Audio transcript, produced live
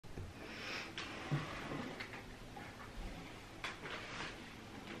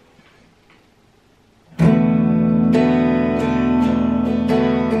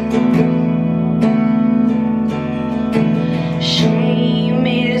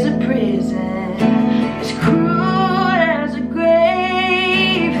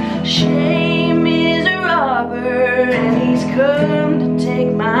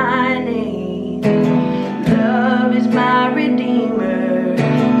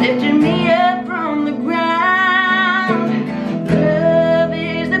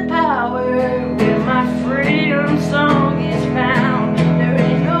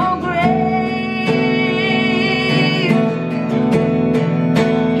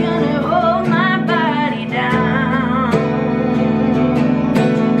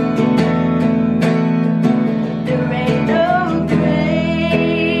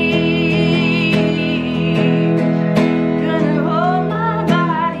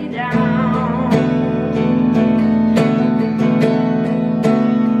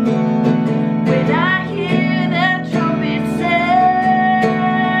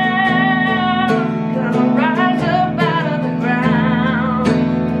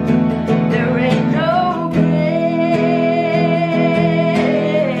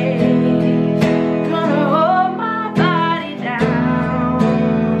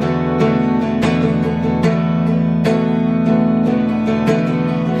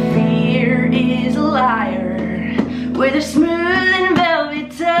his smooth and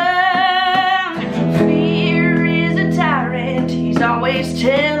velvet tongue. Fear is a tyrant, he's always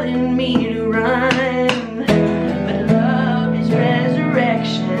telling me to run. But love is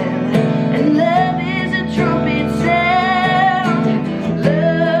resurrection, and love is a trumpet sound.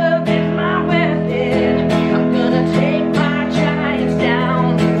 Love is my weapon, I'm gonna take my giants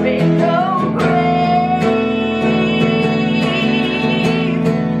down. There ain't no grave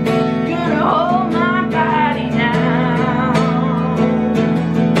gonna hold my body down.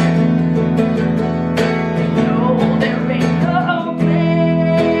 No, there ain't no grave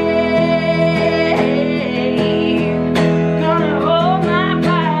gonna hold my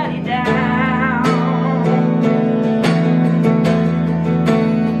body down.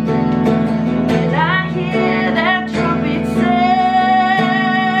 When I hear that trumpet sound,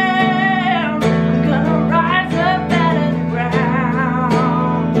 I'm gonna rise up out of the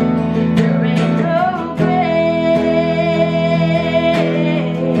ground. There ain't no grave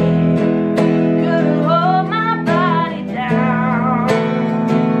gonna hold my body down.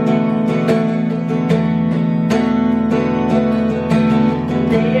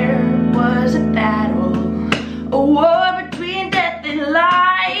 There was a battle, a war between death and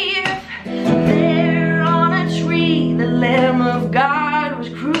life. There on a tree, the Lamb of God was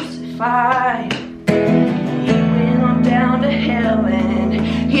crucified. He went on down to hell and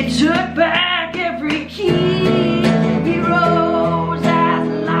he took back every key. He rose as a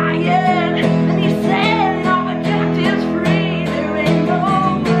lion and he set all the captives free. There ain't no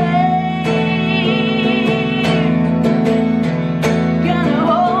grave gonna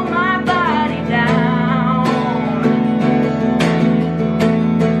hold my body down.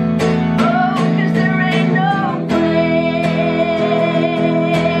 Oh, 'cause there ain't no grave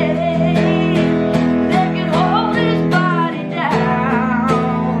that can hold his body down.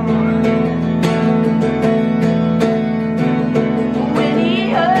 When he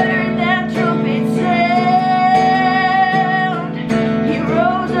heard that trumpet sound, he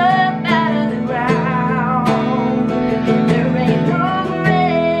rose up out of the ground. There ain't no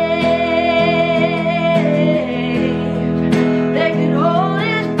grave that can hold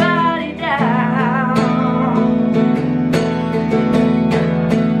his body down.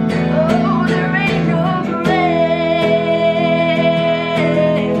 Oh, there ain't no grave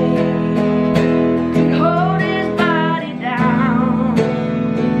can hold his body down.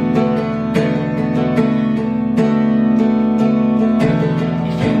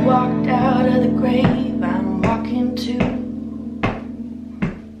 If you walked out of the grave, I'm walking too.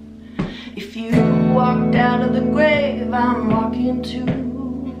 If you walked out of the grave, I'm walking too.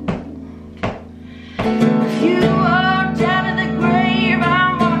 If you walked out of the grave,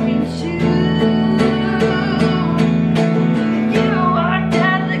 I'm walking too. If you walked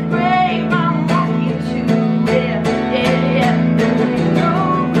out of the grave, I'm walking too. Yeah, yeah, yeah. There ain't no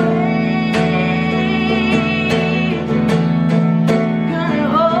grave gonna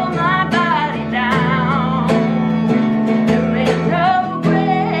hold my body down. There ain't no grave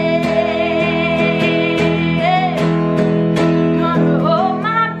gonna hold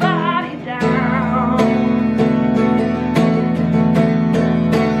my body down.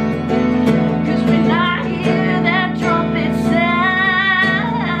 'Cause when I hear that trumpet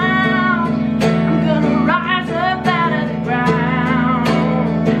sound, I'm gonna rise up out of the ground.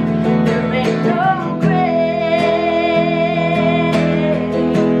 There ain't no grave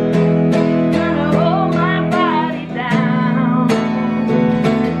gonna hold my body down.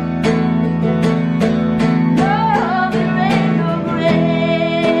 No, there ain't no grave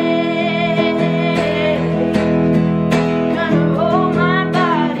gonna hold my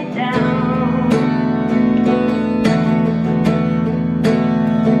body down.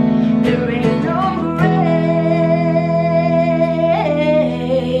 There ain't no grave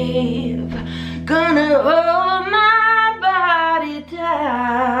gonna hold my body down.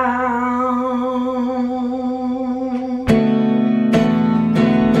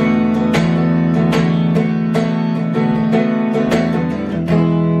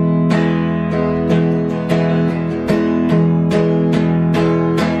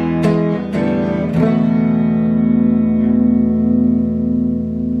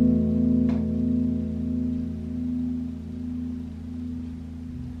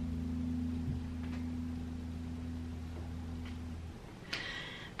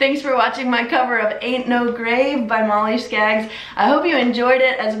 Thanks for watching my cover of Ain't No Grave by Molly Skaggs. I hope you enjoyed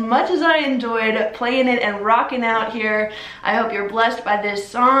it as much as I enjoyed playing it and rocking out here. I hope you're blessed by this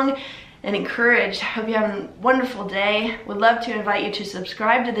song and encouraged. I hope you have a wonderful day. Would love to invite you to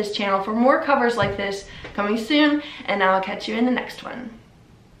subscribe to this channel for more covers like this coming soon, and I'll catch you in the next one.